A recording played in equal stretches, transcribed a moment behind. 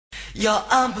You're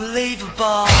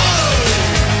unbelievable.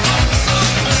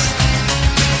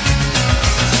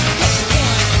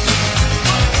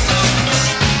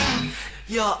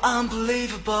 You're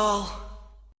unbelievable.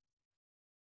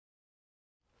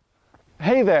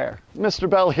 Hey there, Mr.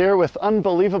 Bell here with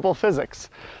Unbelievable Physics.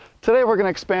 Today we're going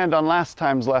to expand on last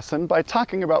time's lesson by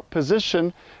talking about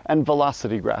position and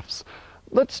velocity graphs.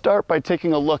 Let's start by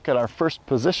taking a look at our first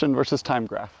position versus time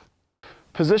graph.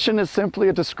 Position is simply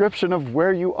a description of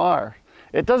where you are.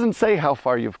 It doesn't say how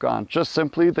far you've gone, just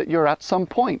simply that you're at some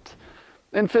point.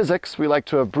 In physics, we like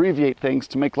to abbreviate things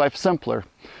to make life simpler.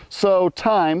 So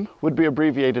time would be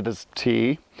abbreviated as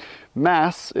T,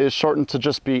 mass is shortened to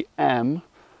just be M,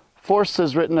 force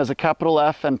is written as a capital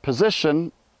F, and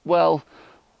position, well,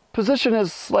 position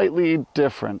is slightly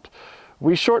different.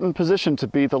 We shorten position to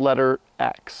be the letter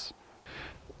X.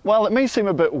 While it may seem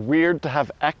a bit weird to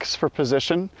have X for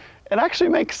position, it actually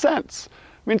makes sense.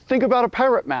 I mean, think about a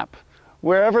pirate map.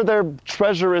 Wherever their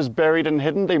treasure is buried and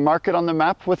hidden, they mark it on the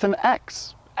map with an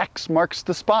X. X marks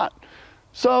the spot.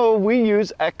 So we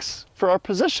use X for our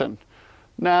position.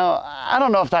 Now, I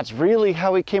don't know if that's really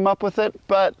how we came up with it,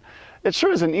 but it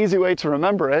sure is an easy way to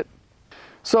remember it.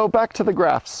 So back to the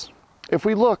graphs. If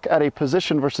we look at a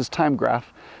position versus time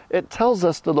graph, it tells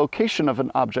us the location of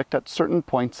an object at certain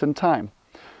points in time.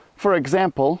 For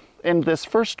example, in this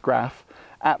first graph,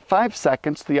 at 5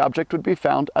 seconds, the object would be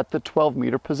found at the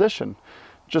 12-meter position.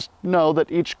 Just know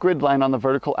that each grid line on the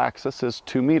vertical axis is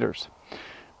 2 meters.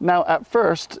 Now, at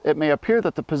first, it may appear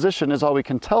that the position is all we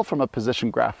can tell from a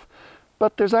position graph,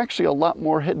 but there's actually a lot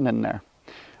more hidden in there.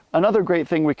 Another great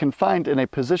thing we can find in a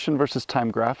position versus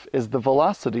time graph is the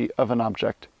velocity of an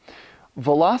object.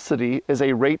 Velocity is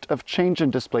a rate of change in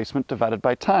displacement divided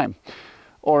by time,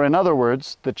 or in other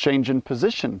words, the change in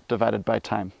position divided by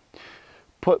time.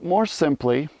 Put more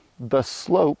simply, the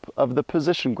slope of the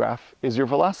position graph is your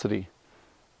velocity.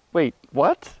 Wait,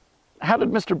 what? How did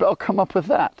Mr. Bell come up with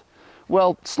that?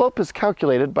 Well, slope is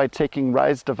calculated by taking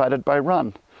rise divided by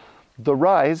run. The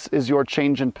rise is your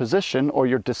change in position or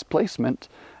your displacement,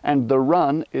 and the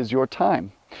run is your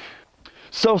time.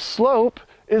 So slope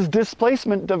is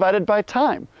displacement divided by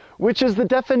time, which is the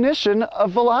definition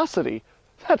of velocity.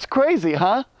 That's crazy,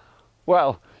 huh?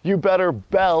 Well, you better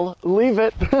Bell leave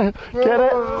it. Get it?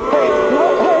 Hey,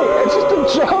 no, hey, it's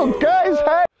just a joke, guys,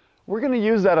 hey! We're gonna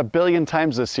use that 1 billion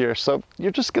times this year, so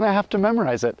you're just gonna have to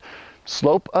memorize it.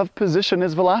 Slope of position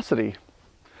is velocity.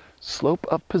 Slope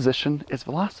of position is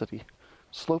velocity.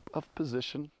 Slope of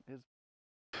position is...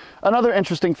 Another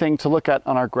interesting thing to look at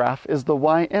on our graph is the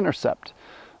y-intercept.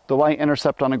 The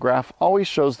y-intercept on a graph always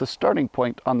shows the starting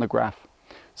point on the graph.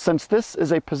 Since this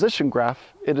is a position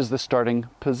graph, it is the starting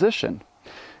position.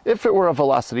 If it were a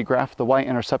velocity graph, the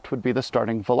y-intercept would be the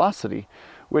starting velocity,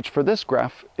 which for this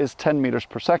graph is 10 meters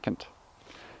per second.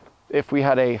 If we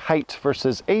had a height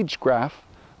versus age graph,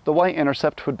 the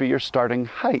y-intercept would be your starting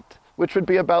height, which would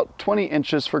be about 20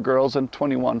 inches for girls and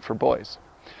 21 for boys.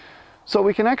 So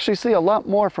we can actually see a lot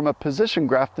more from a position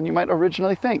graph than you might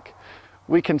originally think.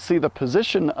 We can see the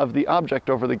position of the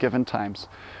object over the given times.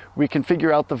 We can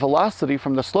figure out the velocity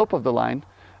from the slope of the line,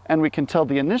 and we can tell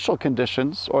the initial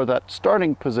conditions, or that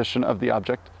starting position of the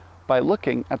object, by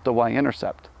looking at the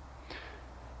y-intercept.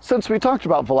 Since we talked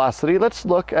about velocity, let's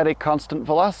look at a constant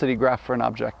velocity graph for an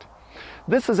object.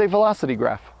 This is a velocity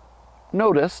graph.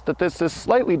 Notice that this is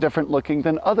slightly different looking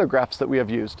than other graphs that we have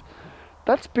used.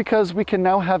 That's because we can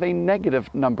now have a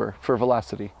negative number for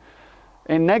velocity.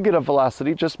 A negative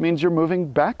velocity just means you're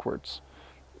moving backwards.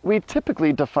 We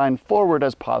typically define forward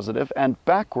as positive and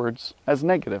backwards as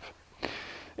negative.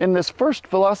 In this first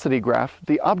velocity graph,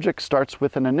 the object starts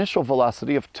with an initial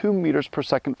velocity of 2 meters per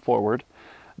second forward,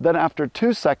 then after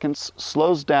 2 seconds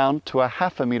slows down to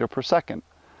 0.5 meter per second.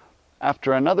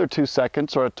 After another 2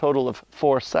 seconds, or a total of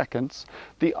 4 seconds,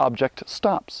 the object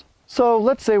stops. So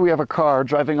let's say we have a car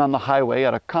driving on the highway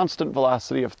at a constant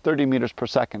velocity of 30 meters per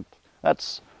second.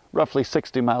 That's roughly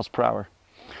 60 miles per hour.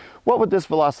 What would this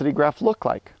velocity graph look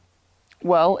like?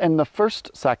 Well, in the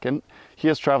first second, he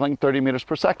is traveling 30 meters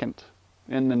per second.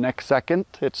 In the next second,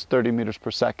 it's 30 meters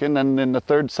per second, and in the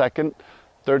third second,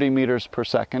 30 meters per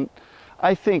second.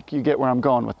 I think you get where I'm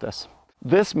going with this.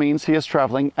 This means he is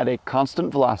traveling at a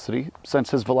constant velocity,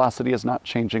 since his velocity is not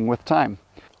changing with time.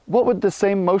 What would the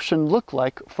same motion look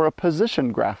like for a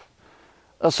position graph?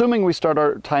 Assuming we start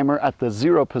our timer at the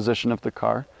 0 position of the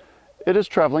car, it is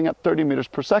traveling at 30 meters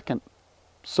per second.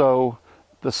 So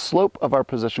the slope of our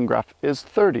position graph is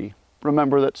 30.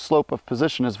 Remember that slope of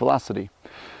position is velocity.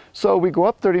 So we go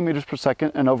up 30 meters per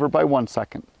second and over by 1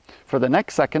 second. For the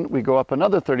next second, we go up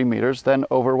another 30 meters, then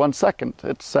over 1 second,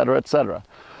 etc., etc.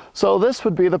 So this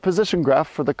would be the position graph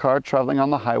for the car traveling on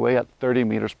the highway at 30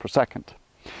 meters per second.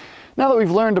 Now that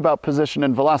we've learned about position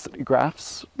and velocity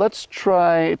graphs, let's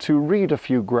try to read a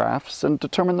few graphs and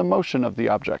determine the motion of the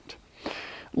object.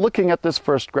 Looking at this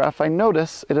first graph, I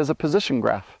notice it is a position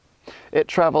graph. It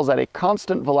travels at a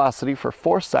constant velocity for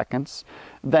 4 seconds,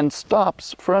 then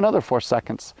stops for another 4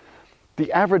 seconds.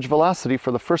 The average velocity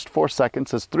for the first 4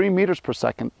 seconds is 3 meters per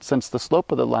second, since the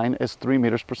slope of the line is 3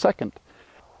 meters per second.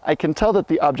 I can tell that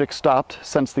the object stopped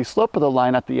since the slope of the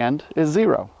line at the end is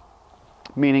 0,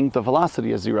 meaning the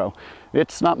velocity is 0.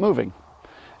 It's not moving.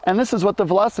 And this is what the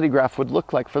velocity graph would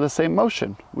look like for the same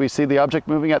motion. We see the object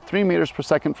moving at 3 meters per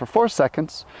second for 4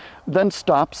 seconds, then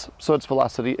stops, so its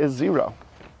velocity is 0.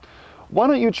 Why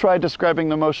don't you try describing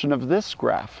the motion of this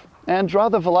graph and draw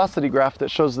the velocity graph that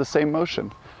shows the same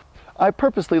motion? I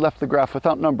purposely left the graph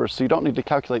without numbers so you don't need to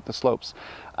calculate the slopes.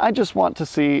 I just want to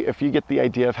see if you get the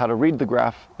idea of how to read the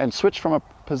graph and switch from a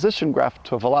position graph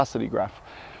to a velocity graph.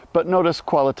 But notice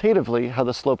qualitatively how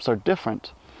the slopes are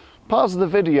different. Pause the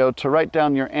video to write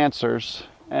down your answers,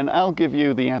 and I'll give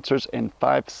you the answers in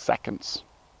 5 seconds.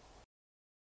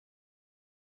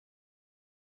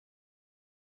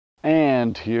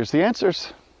 And here's the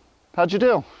answers. How'd you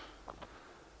do?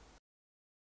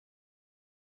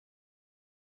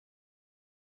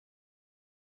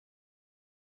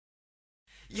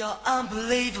 You're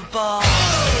unbelievable.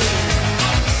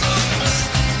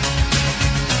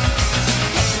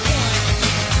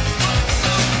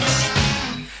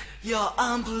 You're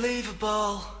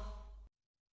unbelievable.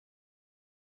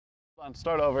 Hold on,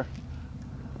 start over.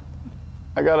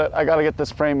 I gotta get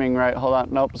this framing right. Hold on,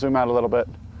 nope, zoom out a little bit.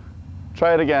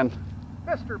 Try it again.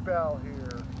 Mr. Bell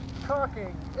here,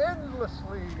 talking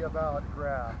endlessly about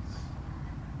graphs.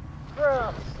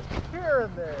 Graphs here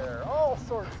and there, all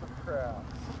sorts of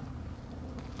graphs.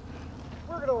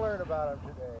 We're gonna learn about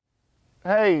them today.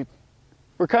 Hey,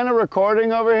 we're kind of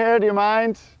recording over here, do you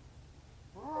mind?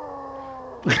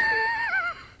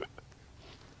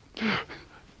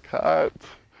 Cut.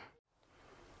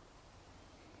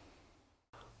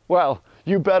 Well,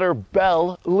 you better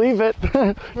Bell leave it.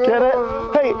 Get it?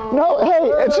 Hey, no,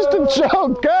 hey, it's just a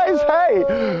joke, guys,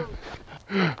 hey.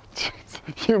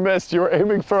 You missed, you were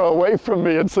aiming for away from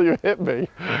me until you hit me.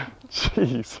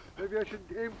 Jeez. Maybe I should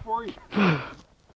aim for you.